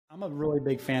I'm a really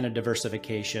big fan of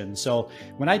diversification. So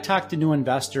when I talk to new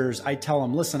investors, I tell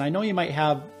them, listen, I know you might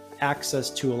have access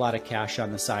to a lot of cash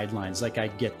on the sidelines. Like I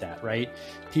get that, right?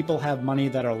 People have money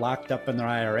that are locked up in their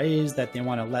IRAs that they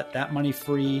want to let that money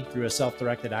free through a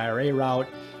self-directed IRA route.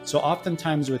 So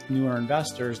oftentimes with newer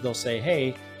investors, they'll say,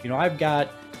 hey, I've got,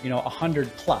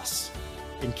 100 plus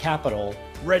in capital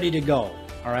ready to go.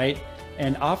 All right.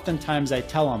 And oftentimes I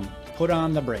tell them, put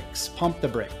on the brakes, pump the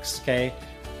brakes. Okay.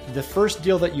 The first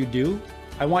deal that you do,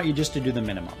 I want you just to do the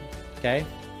minimum, okay?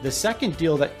 The second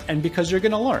deal and because you're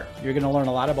gonna learn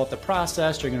a lot about the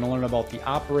process, you're gonna learn about the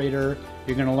operator,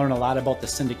 you're gonna learn a lot about the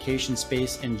syndication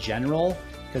space in general,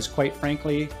 because quite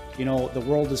frankly, the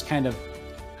world is kind of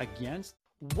against.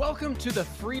 Welcome to the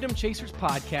Freedom Chasers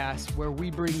podcast, where we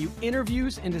bring you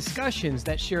interviews and discussions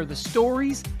that share the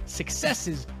stories,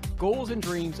 successes, goals, and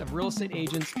dreams of real estate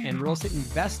agents and real estate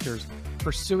investors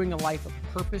pursuing a life of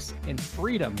purpose and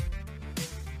freedom.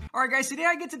 All right, guys, today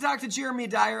I get to talk to Jeremy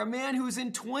Dyer, a man who's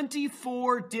in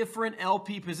 24 different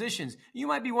LP positions. You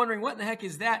might be wondering, what in the heck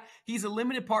is that? He's a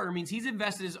limited partner, means he's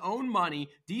invested his own money,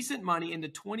 decent money, into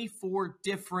 24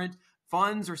 different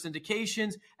funds or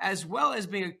syndications, as well as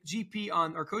being a GP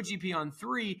on or co-GP on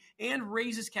 3, and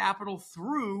raises capital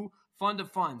through fund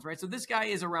of funds, right? So this guy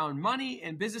is around money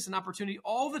and business and opportunity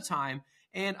all the time.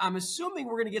 And I'm assuming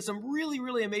we're going to get some really,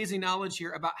 really amazing knowledge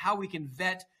here about how we can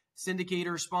vet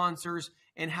syndicators, sponsors,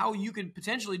 and how you can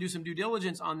potentially do some due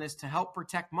diligence on this to help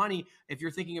protect money if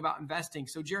you're thinking about investing.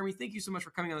 So Jeremy, thank you so much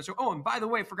for coming on the show. Oh, and by the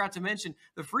way, I forgot to mention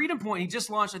the Freedom Point he just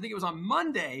launched. I think it was on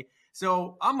Monday.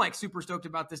 So I'm super stoked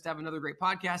about this to have another great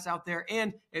podcast out there.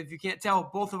 And if you can't tell,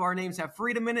 both of our names have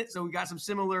freedom in it. So we got some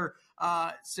similar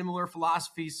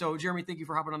philosophies. So Jeremy, thank you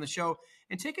for hopping on the show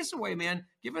and take us away, man.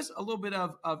 Give us a little bit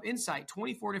of insight,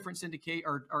 24 different syndicate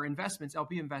or investments,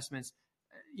 LP investments.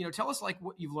 Tell us like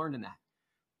what you've learned in that.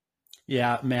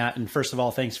 Yeah, Matt. And first of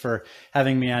all, thanks for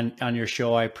having me on your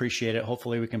show. I appreciate it.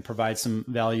 Hopefully we can provide some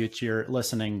value to your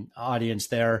listening audience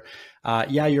there.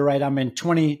 Yeah, you're right. I'm in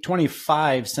 25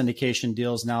 syndication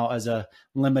deals now as a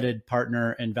limited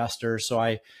partner investor. So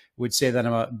I would say that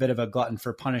I'm a bit of a glutton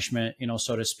for punishment,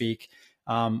 so to speak.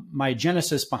 My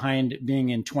genesis behind being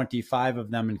in 25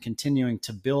 of them and continuing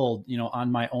to build,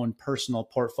 on my own personal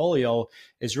portfolio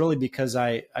is really because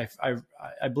I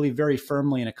believe very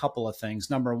firmly in a couple of things.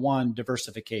 Number one,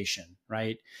 diversification,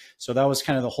 right? So that was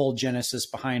kind of the whole genesis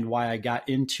behind why I got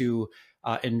into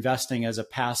investing as a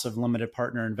passive limited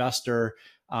partner investor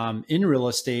in real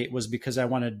estate, was because I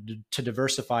wanted to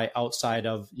diversify outside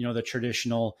of, the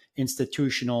traditional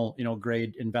institutional,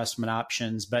 grade investment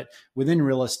options. But within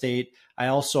real estate, I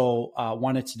also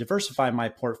wanted to diversify my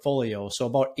portfolio. So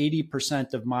about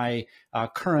 80% of my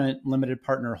current limited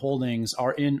partner holdings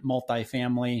are in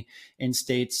multifamily in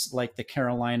states like the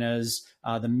Carolinas,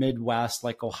 the Midwest,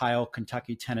 like Ohio,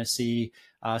 Kentucky, Tennessee,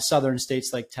 southern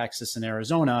states like Texas and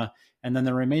Arizona. And then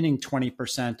the remaining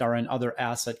 20% are in other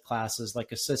asset classes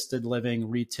like assisted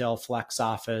living, retail, flex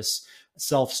office,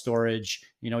 self-storage,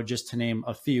 just to name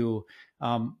a few.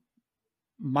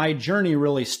 My journey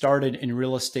really started in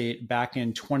real estate back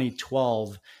in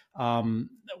 2012.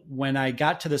 When I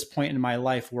got to this point in my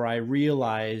life where I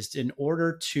realized in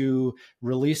order to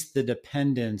release the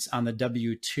dependence on the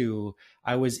W-2,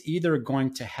 I was either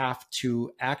going to have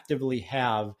to actively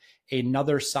have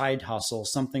another side hustle,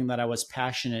 something that I was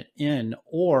passionate in,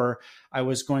 or I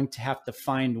was going to have to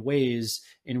find ways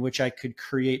in which I could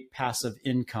create passive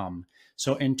income.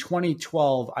 So in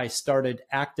 2012, I started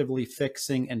actively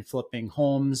fixing and flipping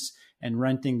homes and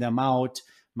renting them out.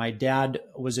 My dad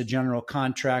was a general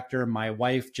contractor. My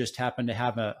wife just happened to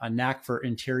have a knack for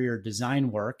interior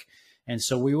design work. And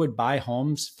so we would buy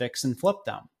homes, fix and flip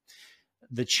them.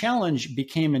 The challenge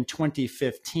became in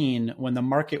 2015 when the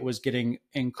market was getting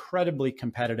incredibly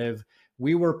competitive.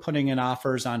 We were putting in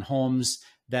offers on homes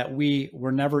that we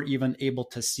were never even able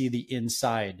to see the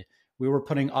inside. We were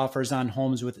putting offers on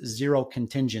homes with zero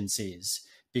contingencies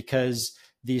because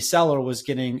the seller was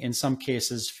getting, in some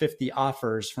cases, 50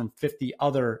 offers from 50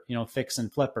 other, fix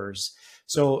and flippers.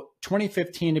 So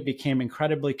 2015, it became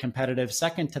incredibly competitive.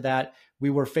 Second to that, we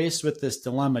were faced with this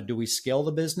dilemma. Do we scale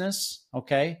the business?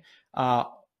 Okay.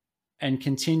 And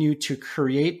continue to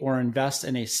create or invest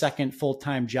in a second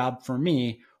full-time job for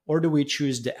me, or do we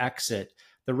choose to exit?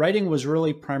 The writing was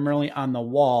really primarily on the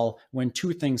wall when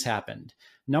two things happened.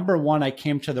 Number one, I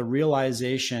came to the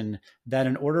realization that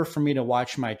in order for me to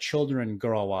watch my children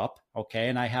grow up, okay,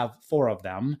 and I have 4 of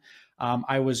them,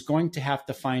 I was going to have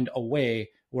to find a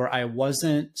way where I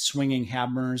wasn't swinging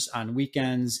hammers on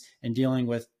weekends and dealing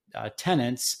with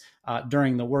tenants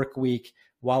during the work week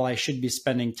while I should be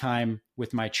spending time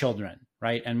with my children,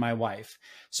 right? And my wife.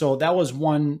 So that was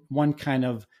one kind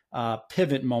of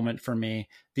pivot moment for me.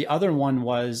 The other one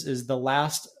is the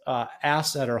last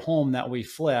asset or home that we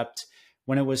flipped.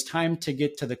 When it was time to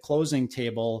get to the closing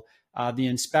table, the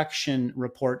inspection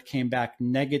report came back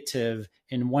negative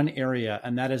in one area,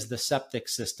 and that is the septic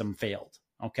system failed.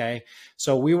 Okay.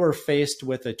 So we were faced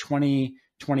with a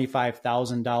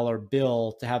 $25,000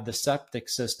 bill to have the septic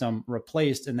system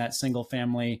replaced in that single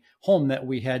family home that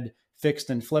we had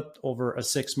fixed and flipped over a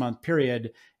 6-month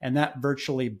period. And that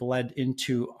virtually bled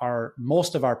into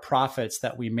most of our profits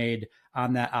that we made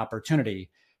on that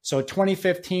opportunity. So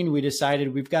 2015, we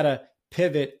decided we've got to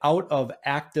pivot out of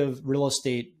active real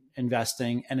estate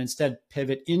investing and instead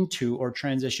pivot into or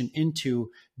transition into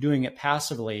doing it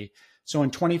passively. So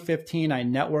in 2015, I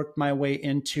networked my way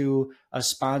into a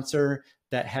sponsor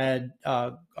that had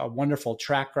a wonderful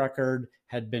track record,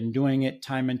 had been doing it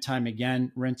time and time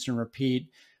again, rinse and repeat.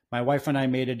 My wife and I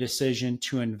made a decision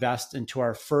to invest into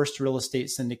our first real estate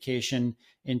syndication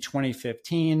in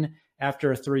 2015.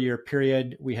 After a 3-year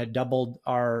period, we had doubled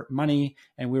our money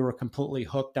and we were completely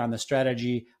hooked on the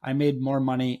strategy. I made more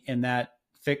money in that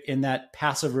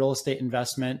passive real estate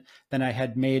investment than I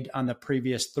had made on the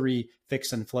previous 3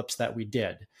 fix and flips that we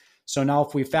did. So now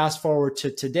if we fast forward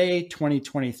to today,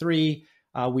 2023,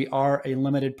 we are a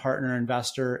limited partner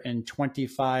investor in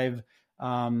 25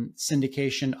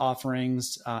 syndication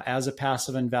offerings as a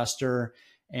passive investor.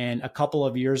 And a couple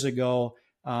of years ago,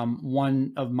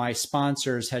 one of my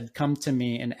sponsors had come to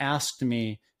me and asked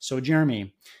me, "So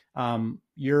Jeremy,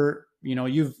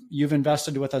 you've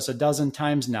invested with us a dozen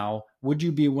times now. Would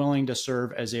you be willing to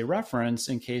serve as a reference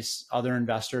in case other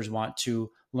investors want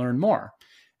to learn more?"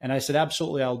 And I said,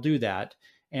 "Absolutely, I'll do that."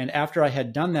 And after I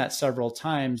had done that several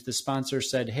times, the sponsor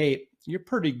said, "Hey, you're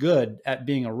pretty good at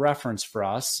being a reference for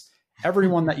us.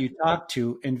 Everyone that you talk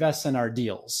to invests in our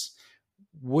deals.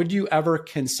 Would you ever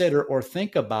consider or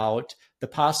think about the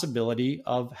possibility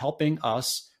of helping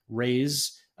us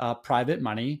raise private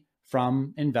money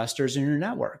from investors in your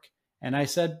network?" And I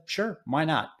said, "Sure, why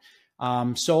not?"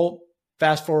 So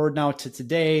fast forward now to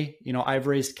today, I've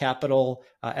raised capital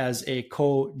as a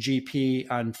co-GP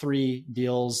on 3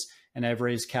 deals, and I've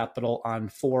raised capital on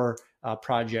 4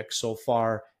 projects so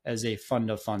far as a fund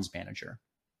of funds manager.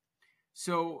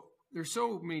 So there's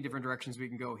so many different directions we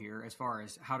can go here as far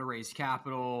as how to raise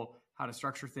capital, how to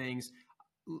structure things.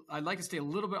 I'd like to stay a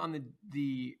little bit on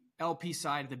the LP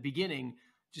side at the beginning,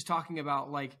 just talking about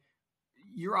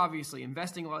you're obviously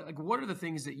investing a lot. What are the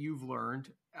things that you've learned?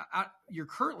 You're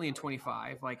currently in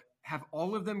 25. Have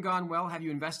all of them gone well? Have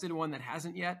you invested in one that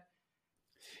hasn't yet?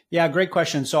 Yeah, great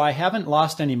question. So I haven't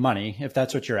lost any money, if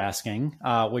that's what you're asking,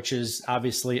 which is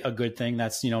obviously a good thing.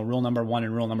 That's, rule number 1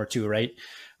 and rule number 2, right?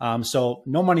 So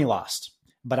no money lost,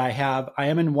 but I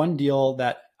am in one deal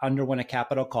that underwent a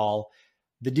capital call.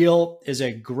 The deal is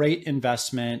a great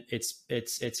investment.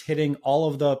 It's hitting all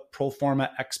of the pro forma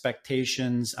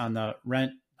expectations on the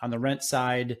rent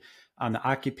side, on the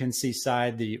occupancy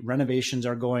side. The renovations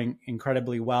are going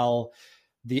incredibly well.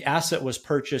 The asset was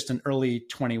purchased in early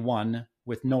 21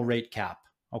 with no rate cap.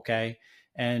 Okay.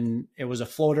 And it was a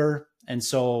floater. And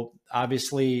so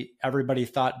obviously everybody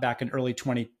thought back in early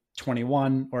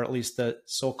 2021, or at least the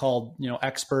so-called,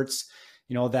 experts,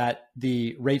 that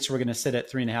the rates were going to sit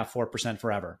at 3.5-4%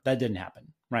 forever. That didn't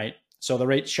happen. Right. So the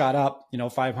rate shot up,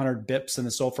 500 bips in the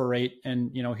SOFR rate.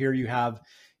 And, here you have,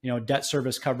 debt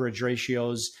service coverage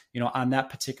ratios, on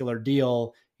that particular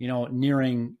deal,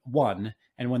 nearing 1.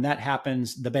 And when that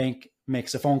happens, the bank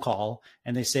makes a phone call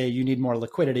and they say, you need more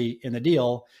liquidity in the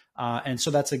deal. And so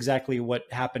that's exactly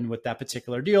what happened with that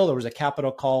particular deal. There was a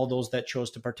capital call. Those that chose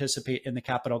to participate in the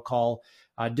capital call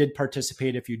did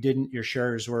participate. If you didn't, your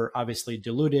shares were obviously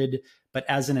diluted. But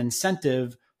as an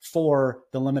incentive for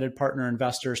the limited partner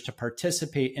investors to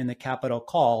participate in the capital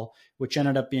call, which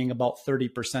ended up being about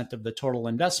 30% of the total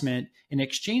investment, in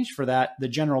exchange for that, the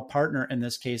general partner in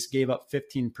this case gave up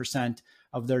 15%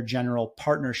 of their general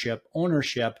partnership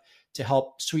ownership to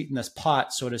help sweeten this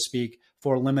pot, so to speak,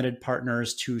 for limited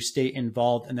partners to stay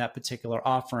involved in that particular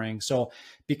offering. So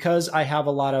because I have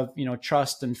a lot of,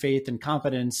 trust and faith and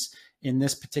confidence in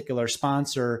this particular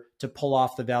sponsor to pull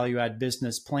off the value add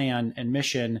business plan and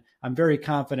mission, I'm very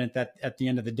confident that at the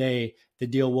end of the day, the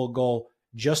deal will go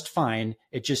just fine.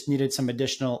 It just needed some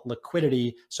additional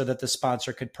liquidity so that the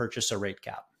sponsor could purchase a rate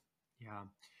cap. Yeah.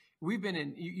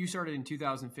 You started in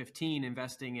 2015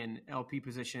 investing in LP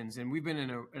positions, and we've been in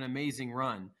an amazing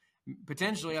run,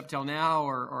 potentially up till now,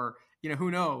 or who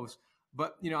knows?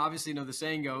 But, obviously, the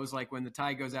saying goes, when the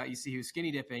tide goes out, you see who's skinny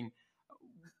dipping.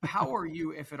 How are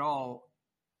you, if at all,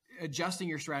 adjusting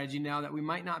your strategy now that we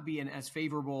might not be in as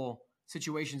favorable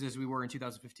situations as we were in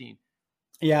 2015?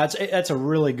 Yeah, that's a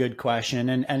really good question.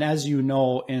 And as you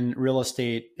know, in real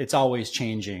estate, it's always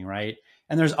changing, right?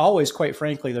 And there's always, quite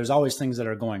frankly, there's always things that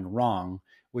are going wrong,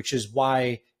 which is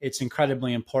why it's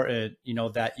incredibly important,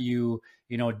 that you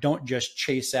don't just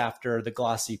chase after the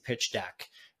glossy pitch deck,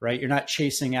 right? You're not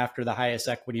chasing after the highest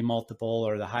equity multiple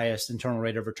or the highest internal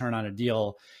rate of return on a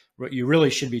deal. What you really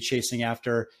should be chasing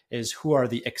after is who are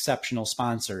the exceptional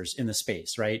sponsors in the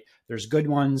space, right? There's good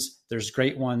ones, there's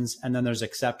great ones, and then there's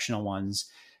exceptional ones.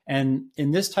 And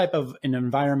in this type of an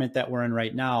environment that we're in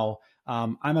right now,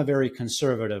 I'm a very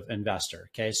conservative investor.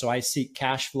 Okay, so I seek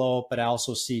cash flow, but I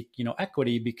also seek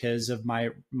equity because of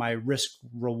my risk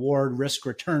reward, risk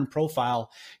return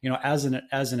profile. As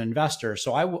an investor,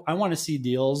 so I want to see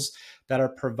deals that are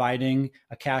providing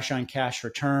a cash on cash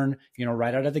return.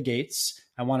 Right out of the gates.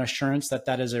 I want assurance that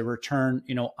that is a return.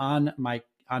 On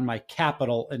my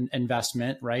capital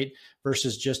investment, right,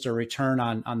 versus just a return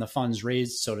on the funds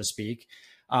raised, so to speak.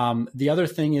 The other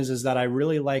thing is that I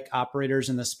really like operators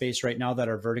in the space right now that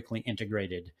are vertically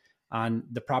integrated on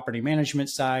the property management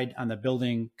side, on the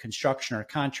building construction or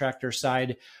contractor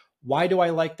side. Why do I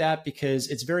like that? Because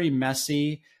it's very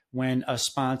messy when a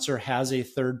sponsor has a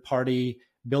third party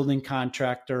building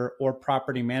contractor or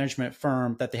property management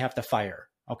firm that they have to fire.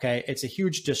 Okay. It's a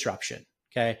huge disruption.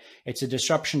 Okay. It's a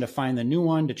disruption to find the new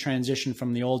one, to transition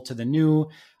from the old to the new.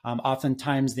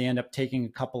 Oftentimes they end up taking a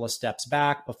couple of steps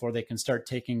back before they can start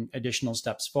taking additional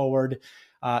steps forward.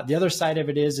 The other side of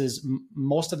it is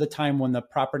most of the time when the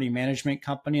property management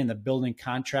company and the building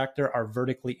contractor are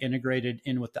vertically integrated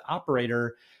in with the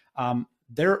operator,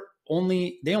 they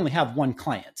only have one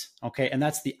client. Okay. And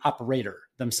that's the operator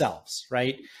themselves,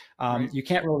 right? Right. You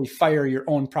can't really fire your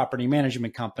own property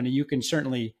management company. You can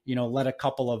certainly, let a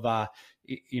couple of,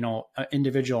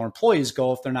 individual employees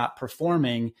go if they're not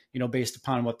performing, based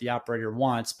upon what the operator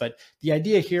wants. But the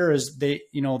idea here is they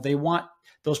want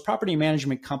those property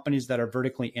management companies that are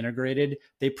vertically integrated.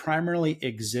 They primarily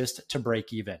exist to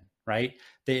break even, right?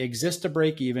 They exist to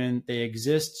break even. They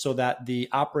exist so that the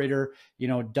operator,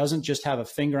 doesn't just have a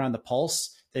finger on the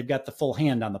pulse. They've got the full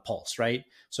hand on the pulse, right?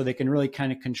 So they can really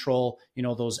kind of control,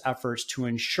 those efforts to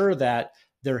ensure that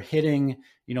they're hitting,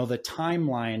 the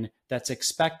timeline that's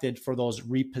expected for those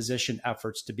reposition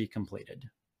efforts to be completed.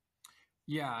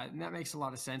 Yeah, and that makes a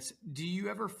lot of sense. Do you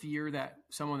ever fear that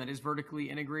someone that is vertically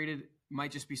integrated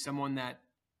might just be someone that,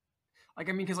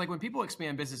 because when people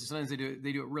expand businesses, sometimes they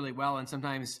do it really well, and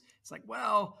sometimes it's like,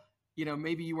 well,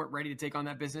 maybe you weren't ready to take on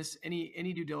that business.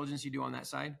 Any due diligence you do on that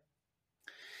side?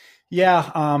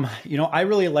 Yeah. I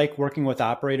really like working with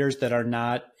operators that are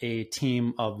not a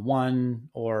team of 1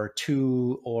 or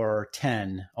 2 or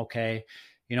 10. Okay.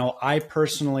 I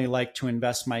personally like to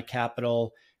invest my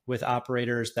capital with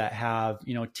operators that have,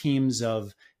 teams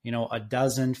of, a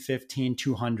dozen, 15,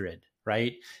 200,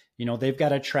 right? They've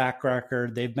got a track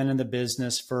record. They've been in the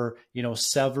business for,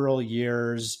 several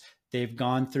years. They've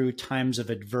gone through times of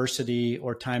adversity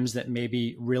or times that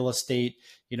maybe real estate,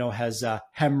 has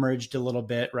hemorrhaged a little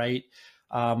bit, right?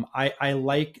 I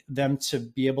like them to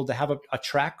be able to have a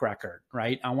track record,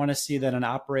 right? I want to see that an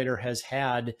operator has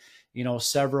had,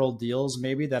 several deals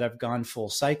maybe that have gone full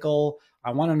cycle.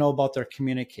 I want to know about their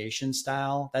communication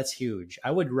style. That's huge.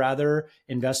 I would rather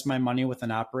invest my money with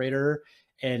an operator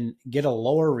and get a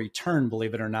lower return,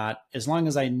 believe it or not, as long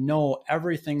as I know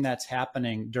everything that's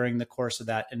happening during the course of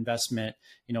that investment,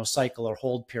 cycle or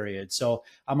hold period. So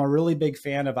I'm a really big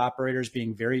fan of operators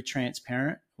being very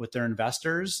transparent with their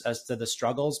investors as to the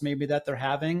struggles maybe that they're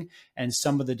having and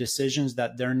some of the decisions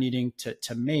that they're needing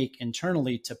to make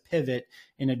internally to pivot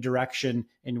in a direction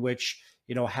in which,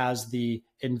 has the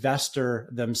investor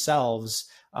themselves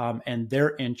and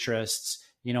their interests,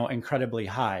 incredibly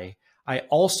high. I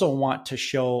also want to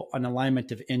show an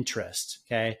alignment of interest.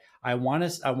 Okay. I want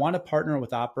to partner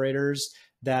with operators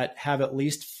that have at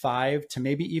least 5 to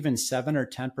maybe even 7 or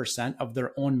 10% of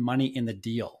their own money in the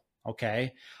deal.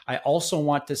 Okay. I also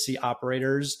want to see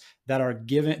operators that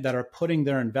are putting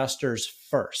their investors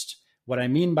first. What I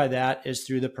mean by that is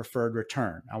through the preferred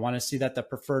return. I want to see that the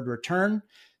preferred return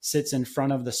sits in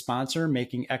front of the sponsor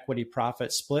making equity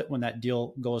profit split when that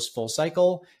deal goes full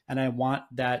cycle. And I want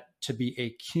that to be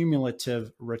a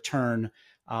cumulative return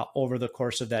over the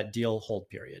course of that deal hold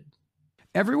period.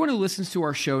 Everyone who listens to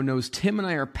our show knows Tim and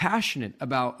I are passionate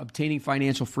about obtaining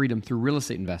financial freedom through real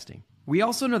estate investing. We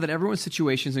also know that everyone's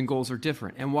situations and goals are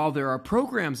different. And while there are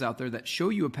programs out there that show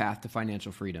you a path to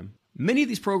financial freedom, many of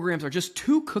these programs are just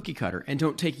too cookie cutter and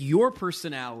don't take your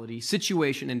personality,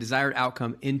 situation, and desired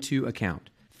outcome into account.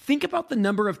 Think about the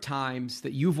number of times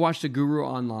that you've watched a guru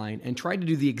online and tried to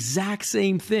do the exact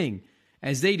same thing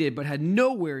as they did, but had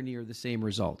nowhere near the same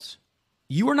results.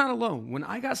 You are not alone. When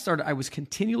I got started, I was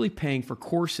continually paying for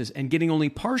courses and getting only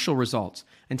partial results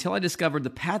until I discovered the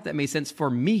path that made sense for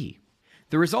me.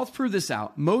 The results prove this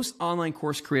out. Most online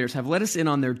course creators have let us in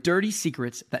on their dirty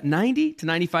secrets that 90 to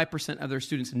 95% of their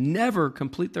students never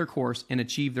complete their course and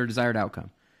achieve their desired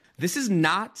outcome. This is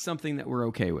not something that we're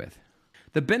okay with.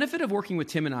 The benefit of working with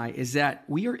Tim and I is that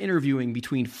we are interviewing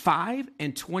between 5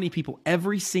 and 20 people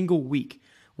every single week.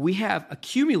 We have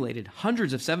accumulated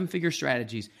hundreds of seven-figure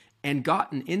strategies and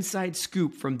got an inside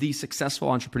scoop from these successful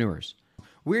entrepreneurs.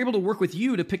 We're able to work with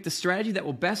you to pick the strategy that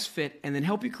will best fit and then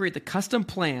help you create the custom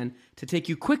plan to take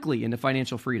you quickly into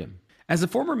financial freedom. As a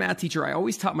former math teacher, I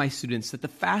always taught my students that the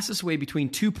fastest way between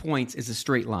 2 points is a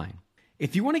straight line.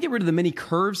 If you want to get rid of the many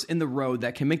curves in the road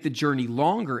that can make the journey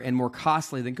longer and more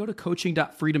costly, then go to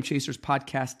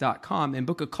coaching.freedomchaserspodcast.com and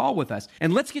book a call with us.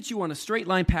 And let's get you on a straight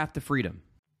line path to freedom.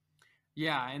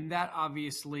 Yeah, and that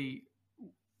obviously,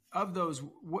 of those,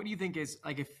 what do you think is,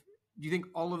 like, do you think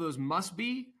all of those must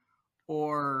be,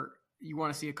 or you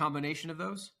want to see a combination of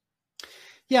those?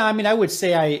 Yeah, I mean, I would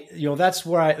say that's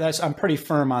where I'm pretty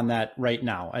firm on that right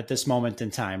now at this moment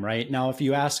in time. Right now, if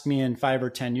you ask me in 5 or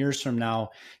 10 years from now,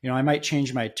 I might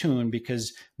change my tune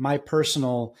because my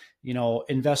personal,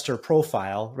 investor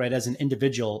profile, right, as an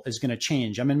individual is going to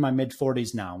change. I'm in my mid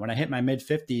 40s now. When I hit my mid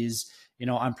 50s,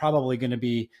 I'm probably going to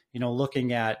be,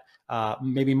 looking at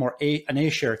maybe more an A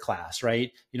share class,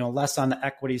 right? Less on the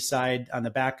equity side on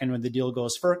the back end when the deal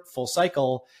goes for full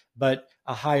cycle, but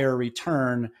a higher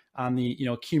return on the,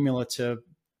 cumulative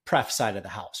pref side of the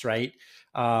house, right?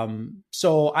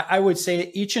 So I would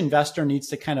say each investor needs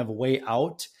to kind of weigh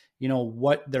out,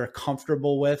 what they're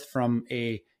comfortable with from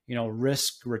a,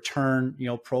 risk return,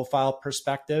 profile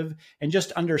perspective, and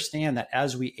just understand that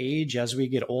as we age, as we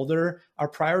get older, our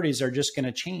priorities are just going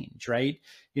to change, right?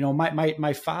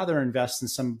 My father invests in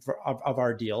some of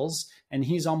our deals and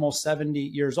he's almost 70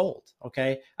 years old.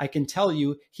 Okay. I can tell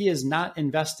you he is not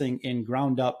investing in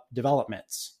ground up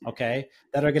developments, okay,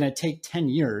 that are going to take 10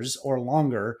 years or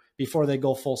longer before they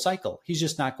go full cycle. He's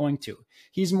just not going to.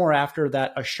 He's more after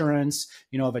that assurance,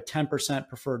 of a 10%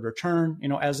 preferred return,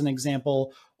 as an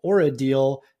example, or a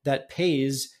deal that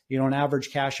pays, an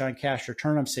average cash on cash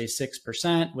return of say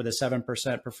 6% with a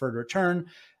 7% preferred return,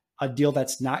 a deal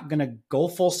that's not going to go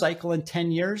full cycle in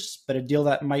 10 years, but a deal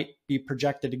that might be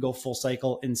projected to go full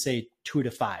cycle in say 2 to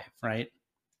 5, right?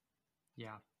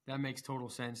 Yeah, that makes total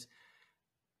sense.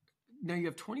 Now you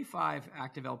have 25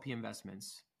 active LP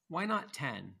investments. Why not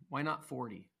 10? Why not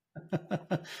 40?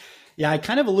 Yeah, I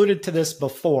kind of alluded to this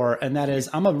before, and that is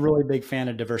I'm a really big fan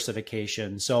of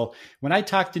diversification. So when I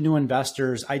talk to new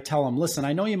investors, I tell them, listen,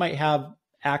 I know you might have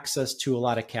access to a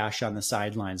lot of cash on the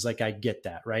sidelines. Like I get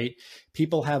that, right?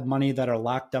 People have money that are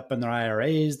locked up in their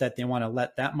IRAs that they want to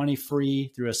let that money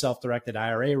free through a self-directed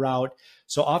IRA route.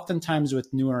 So oftentimes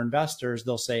with newer investors,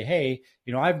 they'll say, hey,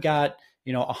 I've got,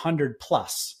 100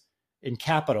 plus in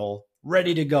capital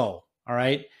ready to go. All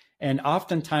right. And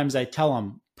oftentimes I tell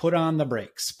them, put on the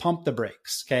brakes, pump the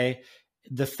brakes. Okay.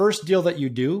 The first deal that you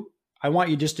do, I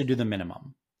want you just to do the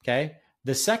minimum. Okay.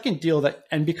 The second deal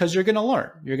and because you're going to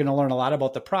learn a lot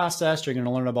about the process. You're going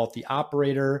to learn about the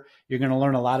operator. You're going to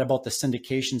learn a lot about the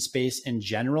syndication space in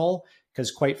general, because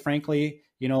quite frankly,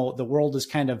 the world is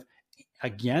kind of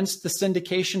against the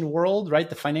syndication world, right?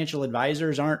 The financial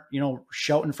advisors aren't,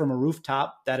 shouting from a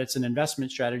rooftop that it's an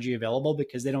investment strategy available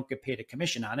because they don't get paid a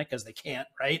commission on it because they can't,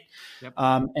 right? Yep.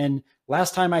 And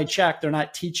last time I checked, they're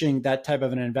not teaching that type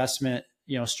of an investment,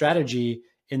 strategy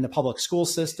in the public school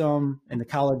system, in the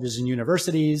colleges and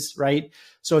universities, right?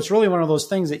 So it's really one of those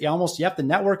things that you have to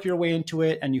network your way into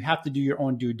it, and you have to do your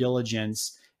own due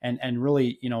diligence and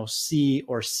really, see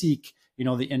or seek,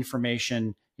 the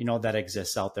information, that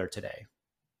exists out there today.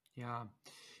 Yeah.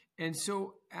 And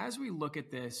so as we look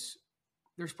at this,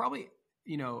 there's probably,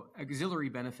 auxiliary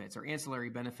benefits or ancillary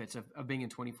benefits of being in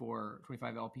 24,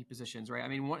 25 LP positions, right? I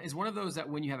mean, one of those that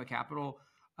when you have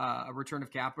a return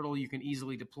of capital, you can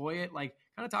easily deploy it. Like,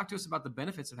 kind of talk to us about the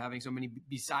benefits of having so many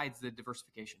besides the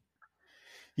diversification.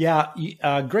 Yeah,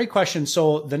 great question.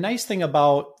 So the nice thing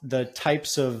about the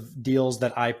types of deals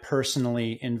that I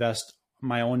personally invest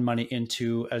my own money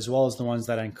into, as well as the ones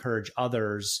that I encourage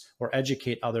others or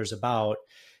educate others about,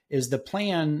 is the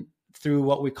plan through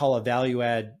what we call a value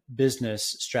add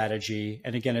business strategy.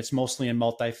 And again, it's mostly in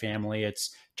multifamily. It's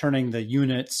turning the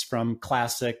units from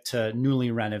classic to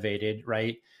newly renovated,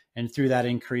 right? And through that,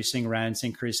 increasing rents,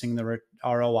 increasing the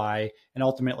ROI, and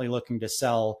ultimately looking to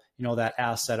sell, that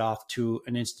asset off to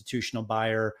an institutional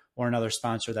buyer or another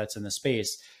sponsor that's in the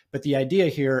space. But the idea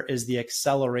here is the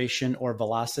acceleration or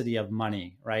velocity of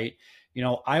money, right?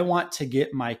 I want to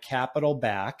get my capital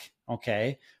back,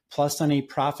 okay, plus any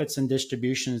profits and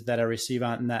distributions that I receive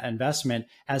on that investment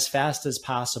as fast as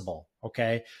possible.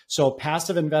 Okay. So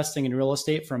passive investing in real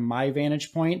estate from my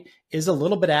vantage point is a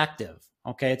little bit active.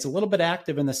 Okay. It's a little bit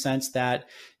active in the sense that,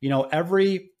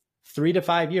 every 3 to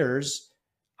 5 years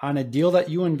on a deal that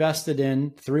you invested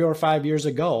in 3 or 5 years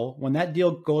ago, when that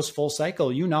deal goes full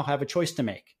cycle, you now have a choice to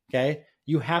make. Okay.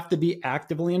 You have to be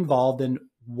actively involved in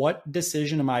what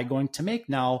decision am I going to make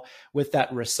now with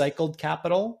that recycled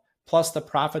capital plus the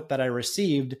profit that I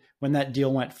received when that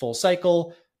deal went full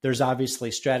cycle. There's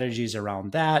obviously strategies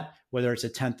around that, whether it's a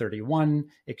 1031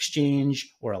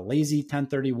 exchange or a lazy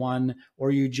 1031,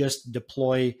 or you just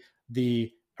deploy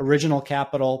the original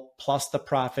capital plus the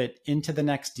profit into the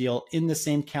next deal in the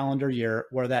same calendar year,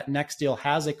 where that next deal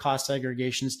has a cost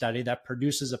segregation study that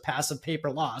produces a passive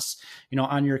paper loss,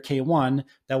 on your K1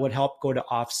 that would help go to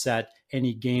offset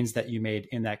any gains that you made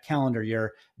in that calendar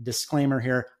year. Disclaimer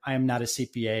here, I am not a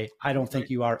CPA. I don't think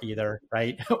you are either,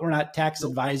 right? We're not tax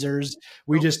advisors.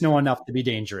 We just know enough to be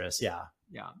dangerous. Yeah.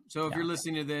 Yeah. So if you're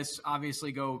listening to this,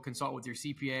 obviously go consult with your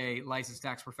CPA, licensed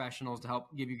tax professionals to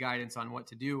help give you guidance on what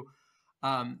to do.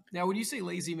 Now, when you say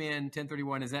lazy man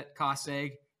 1031, is that cost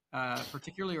seg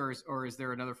particularly, or is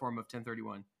there another form of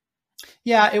 1031?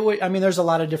 Yeah, it would. I mean, there's a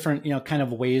lot of different, kind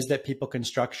of ways that people can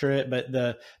structure it, but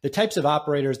the types of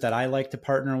operators that I like to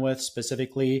partner with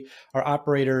specifically are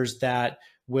operators that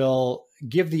will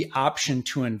give the option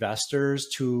to investors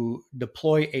to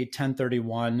deploy a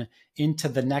 1031 into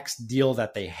the next deal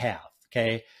that they have.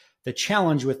 Okay. The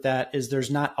challenge with that is there's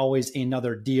not always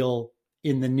another deal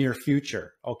in the near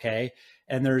future. Okay.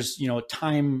 And there's,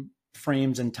 time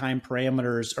frames and time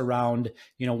parameters around,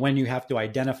 when you have to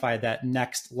identify that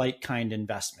next like kind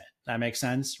investment. That makes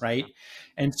sense, right?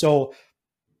 And so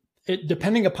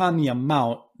depending upon the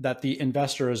amount that the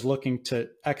investor is looking to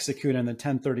execute in the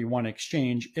 1031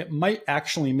 exchange, it might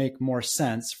actually make more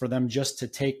sense for them just to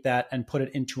take that and put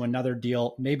it into another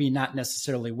deal, maybe not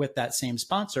necessarily with that same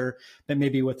sponsor, but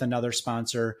maybe with another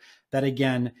sponsor that,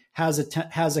 again, has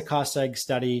a cost seg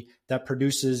study that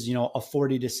produces, a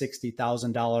 $40,000 to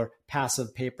 $60,000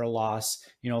 passive paper loss,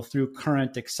 through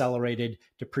current accelerated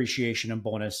depreciation and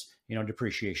bonus,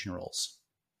 depreciation rules.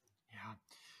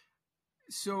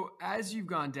 So as you've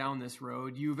gone down this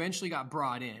road, you eventually got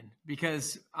brought in,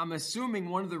 because I'm assuming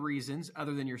one of the reasons,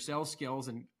 other than your sales skills,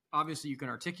 and obviously you can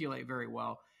articulate very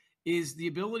well, is the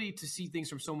ability to see things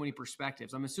from so many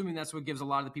perspectives. I'm assuming that's what gives a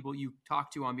lot of the people you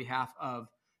talk to on behalf of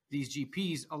these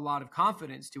GPs a lot of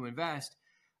confidence to invest,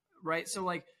 right? So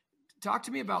talk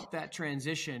to me about that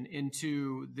transition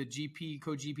into the GP,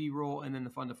 co-GP role, and then the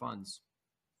fund of funds.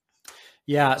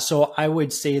 Yeah. So I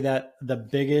would say that the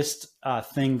biggest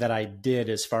thing that I did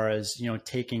as far as,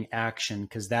 taking action,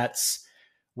 because that's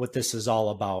what this is all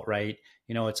about, right?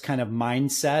 It's kind of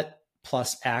mindset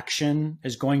plus action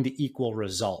is going to equal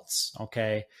results.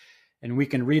 Okay. And we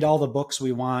can read all the books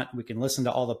we want. We can listen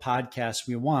to all the podcasts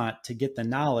we want to get the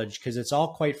knowledge, because it's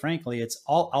all, quite frankly, it's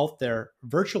all out there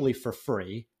virtually for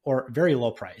free or very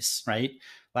low price, right?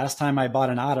 Last time I bought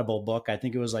an Audible book, I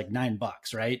think it was like $9,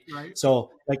 right?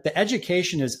 So the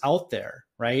education is out there,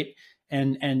 right?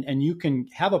 And you can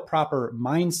have a proper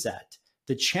mindset.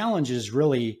 The challenge is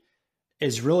really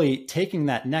taking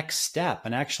that next step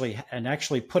and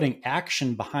actually putting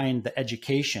action behind the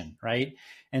education, right?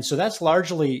 And so that's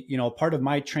largely, part of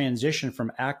my transition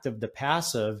from active to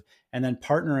passive, and then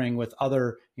partnering with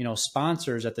other,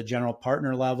 sponsors at the general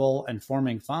partner level and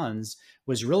forming funds,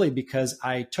 was really because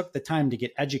I took the time to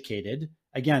get educated.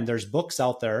 Again, there's books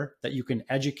out there that you can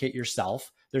educate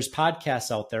yourself. There's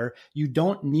podcasts out there. You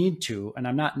don't need to, and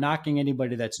I'm not knocking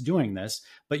anybody that's doing this,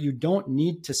 but you don't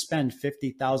need to spend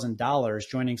 $50,000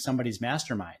 joining somebody's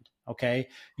mastermind. Okay.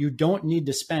 You don't need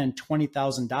to spend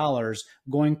 $20,000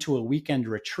 going to a weekend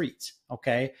retreat.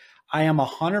 Okay. I am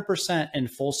 100% in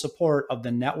full support of the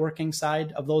networking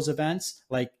side of those events.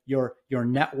 Like your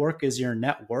network is your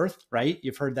net worth, right?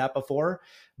 You've heard that before,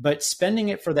 but spending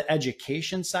it for the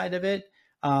education side of it,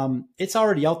 it's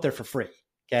already out there for free.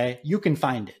 Okay. You can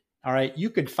find it. All right. You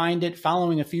could find it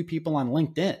following a few people on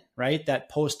LinkedIn, right? That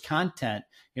post content.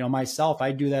 Myself,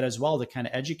 I do that as well to kind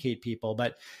of educate people.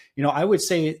 But, I would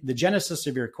say the genesis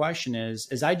of your question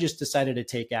is I just decided to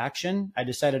take action. I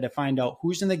decided to find out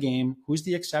who's in the game, who's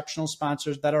the exceptional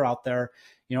sponsors that are out there.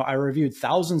 I reviewed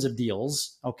thousands of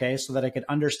deals, okay, so that I could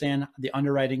understand the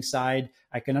underwriting side.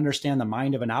 I can understand the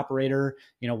mind of an operator.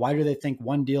 Why do they think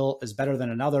one deal is better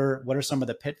than another? What are some of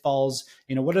the pitfalls?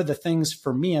 What are the things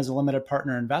for me as a limited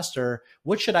partner investor?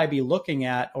 What should I be looking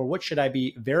at, or what should I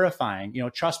be verifying?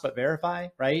 Trust but verify,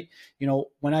 right?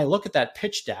 When I look at that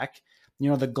pitch deck,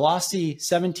 the glossy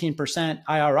 17%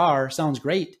 IRR sounds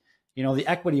great. the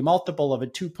equity multiple of a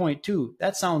 2.2,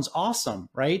 that sounds awesome,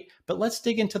 right? But let's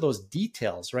dig into those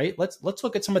details, right? Let's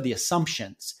look at some of the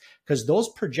assumptions, because those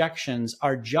projections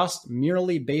are just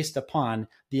merely based upon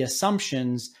the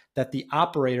assumptions that the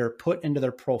operator put into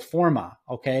their pro forma.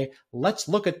 Okay, let's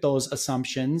look at those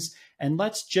assumptions, and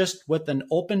let's just, with an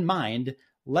open mind,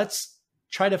 let's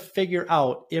try to figure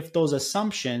out if those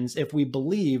assumptions, if we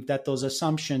believe that those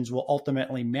assumptions will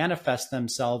ultimately manifest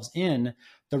themselves in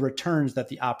the returns that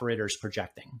the operator is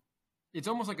projecting. It's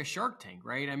almost like a Shark Tank,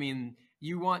 right? I mean,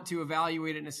 you want to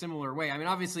evaluate it in a similar way. I mean,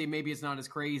 obviously, maybe it's not as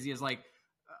crazy as like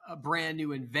a brand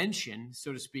new invention,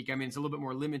 so to speak. I mean, it's a little bit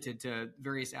more limited to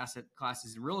various asset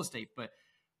classes in real estate, but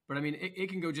I mean, it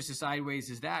can go just as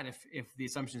sideways as that if the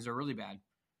assumptions are really bad.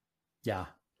 Yeah.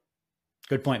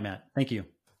 Good point, Matt. Thank you.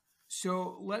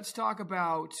 So let's talk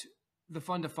about the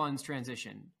fund to funds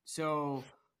transition. So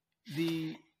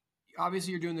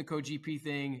obviously you're doing the co-GP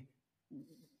thing.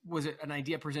 Was it an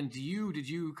idea presented to you? Did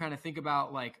you kind of think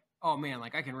about like, oh man,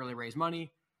 like I can really raise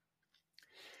money?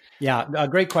 Yeah, a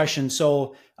great question.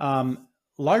 So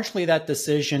largely that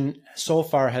decision so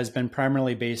far has been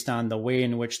primarily based on the way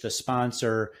in which the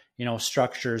sponsor,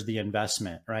 structures the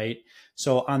investment, right?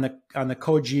 So on the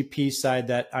co-GP side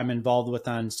that I'm involved with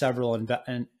on several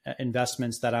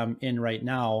investments that I'm in right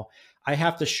now, I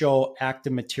have to show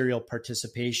active material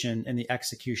participation in the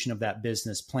execution of that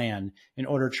business plan in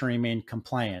order to remain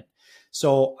compliant.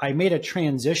 So I made a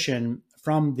transition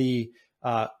from the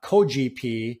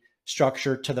co-GP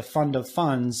structure to the fund of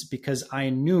funds because I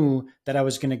knew that I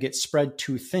was going to get spread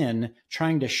too thin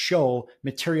trying to show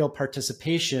material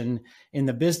participation in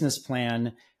the business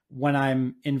plan when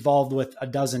I'm involved with a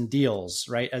dozen deals,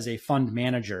 right, as a fund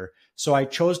manager. So I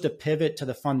chose to pivot to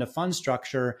the fund of funds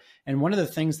structure. And one of the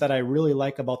things that I really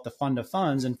like about the fund of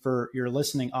funds, and for your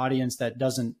listening audience that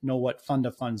doesn't know what fund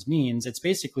of funds means, it's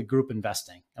basically group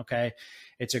investing, okay?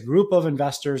 It's a group of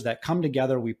investors that come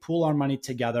together, we pool our money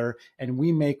together, and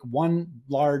we make one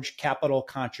large capital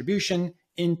contribution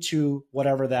into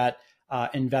whatever that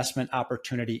investment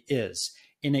opportunity is.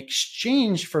 In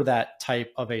exchange for that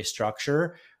type of a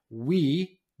structure,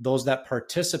 those that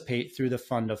participate through the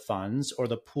fund of funds or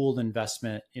the pooled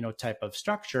investment, type of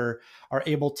structure are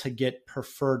able to get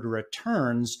preferred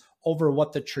returns over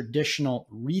what the traditional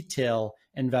retail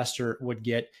investor would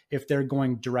get if they're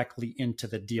going directly into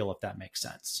the deal, if that makes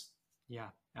sense. Yeah,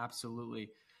 absolutely.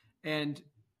 And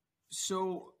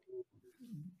so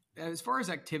as far as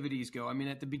activities go, I mean,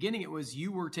 at the beginning, it was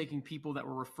you were taking people that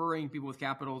were referring people with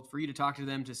capital for you to talk to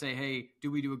them to say, hey,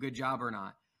 do we do a good job or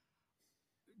not?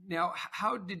 Now,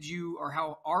 how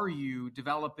are you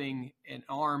developing an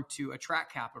arm to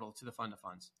attract capital to the fund of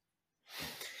funds?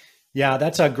 Yeah,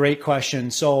 that's a great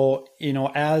question. So,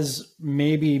 as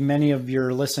maybe many of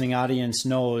your listening audience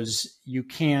knows, you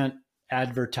can't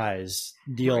advertise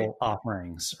deal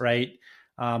offerings, right?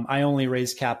 I only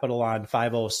raise capital on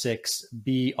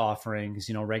 506B offerings,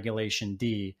 Regulation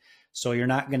D. So you're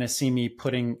not going to see me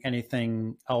putting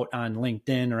anything out on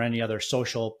LinkedIn or any other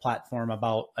social platform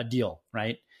about a deal,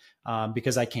 right?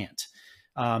 Because I can't.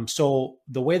 So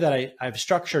the way that I've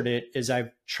structured it is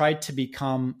I've tried to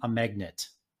become a magnet.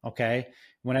 Okay.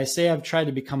 When I say I've tried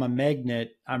to become a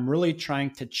magnet, I'm really trying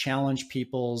to challenge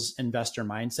people's investor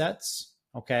mindsets.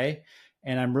 Okay.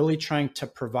 And I'm really trying to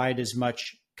provide as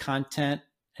much content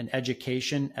and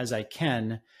education as I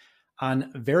can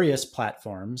on various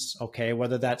platforms. Okay.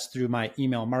 Whether that's through my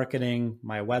email marketing,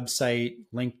 my website,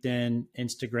 LinkedIn,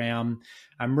 Instagram,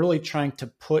 I'm really trying to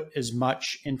put as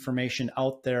much information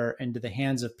out there into the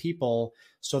hands of people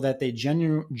so that they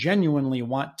genuinely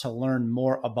want to learn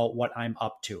more about what I'm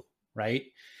up to, right?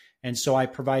 And so I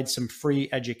provide some free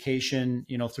education,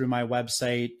 through my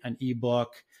website, an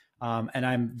ebook, and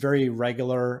I'm very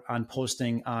regular on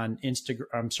posting on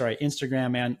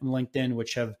Instagram and LinkedIn,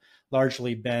 which have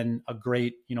largely been a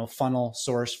great, funnel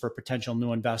source for potential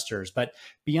new investors. But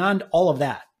beyond all of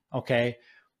that, okay,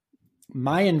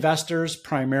 my investors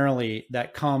primarily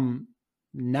that come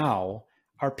now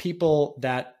are people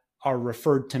that are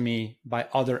referred to me by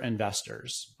other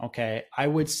investors. Okay. I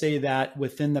would say that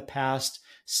within the past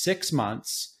 6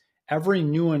 months, every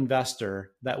new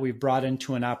investor that we've brought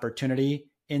into an opportunity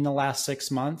in the last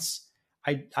 6 months,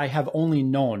 I have only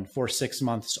known for 6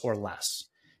 months or less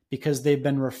because they've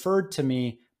been referred to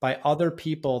me by other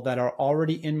people that are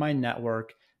already in my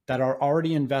network, that are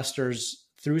already investors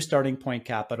through Starting Point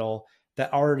Capital,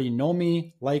 that already know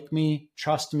me, like me,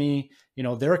 trust me.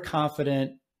 They're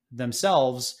confident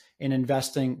themselves in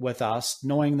investing with us,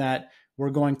 knowing that we're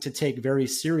going to take very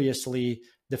seriously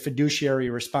the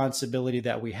fiduciary responsibility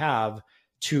that we have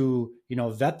to,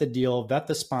 vet the deal, vet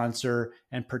the sponsor,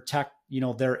 and protect,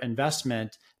 their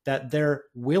investment, that they're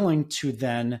willing to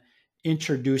then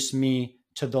introduce me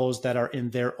to those that are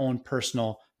in their own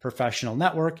personal professional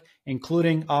network,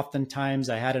 including oftentimes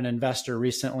I had an investor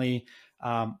recently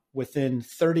within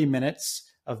 30 minutes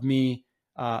of me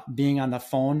being on the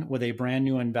phone with a brand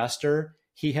new investor,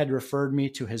 he had referred me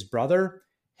to his brother,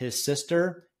 his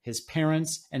sister, his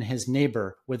parents, and his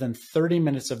neighbor. Within 30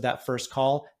 minutes of that first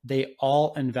call, they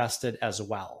all invested as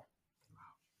well.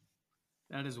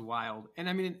 That is wild. And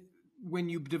I mean, when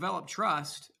you develop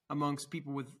trust amongst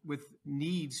people with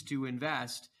needs to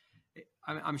invest,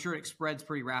 I'm sure it spreads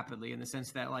pretty rapidly in the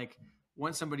sense that, like,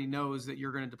 once somebody knows that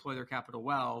you're going to deploy their capital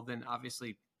well, then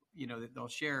obviously, you know, they'll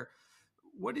share.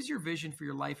 What is your vision for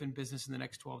your life and business in the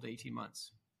next 12 to 18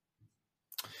 months?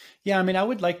 Yeah, I mean, I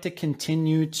would like to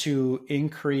continue to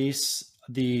increase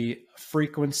the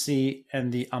frequency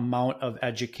and the amount of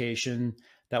education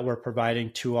that we're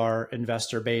providing to our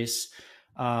investor base.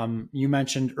 You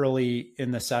mentioned early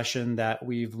in the session that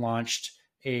we've launched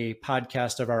a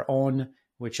podcast of our own,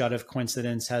 which out of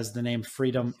coincidence has the name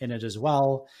Freedom in it as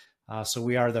well. So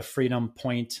we are the Freedom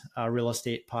Point Real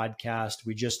Estate Podcast.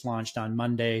 We just launched on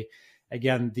Monday.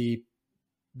 Again, the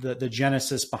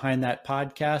genesis behind that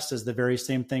podcast is the very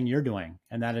same thing you're doing,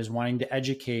 and that is wanting to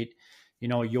educate, you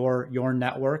know, your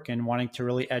network and wanting to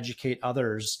really educate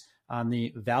others on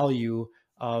the value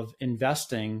of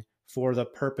investing for the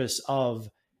purpose of,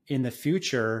 in the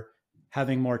future,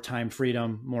 having more time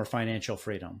freedom, more financial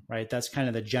freedom, right? That's kind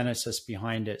of the genesis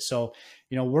behind it. So,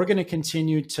 you know, we're going to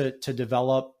continue to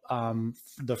develop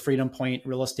the Freedom Point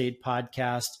Real Estate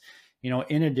Podcast. You know,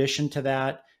 in addition to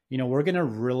that, you know, we're going to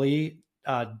really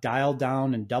dial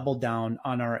down and double down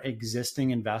on our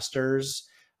existing investors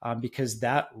because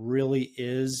that really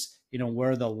is, you know,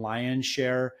 where the lion's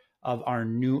share of our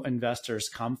new investors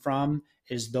come from,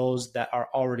 is those that are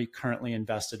already currently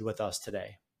invested with us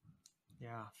today.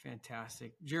 Yeah,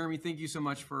 fantastic. Jeremy, thank you so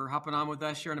much for hopping on with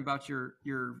us, sharing about your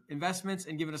investments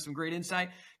and giving us some great insight.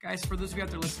 Guys, for those of you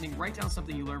out there listening, write down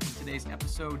something you learned from today's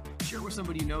episode. Share it with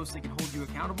somebody you know so they can hold you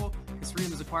accountable, because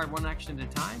freedom is acquired one action at a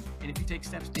time. And if you take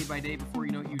steps day by day, before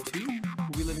you know it, you too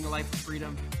will be living a life of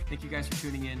freedom. Thank you guys for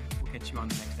tuning in. We'll catch you on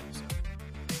the next episode.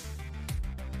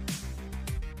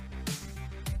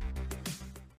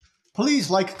 Please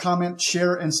like, comment,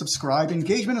 share, and subscribe.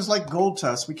 Engagement is like gold to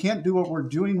us. We can't do what we're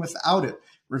doing without it.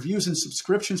 Reviews and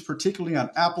subscriptions, particularly on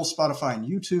Apple, Spotify, and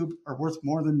YouTube, are worth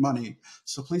more than money.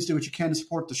 So please do what you can to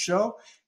support the show.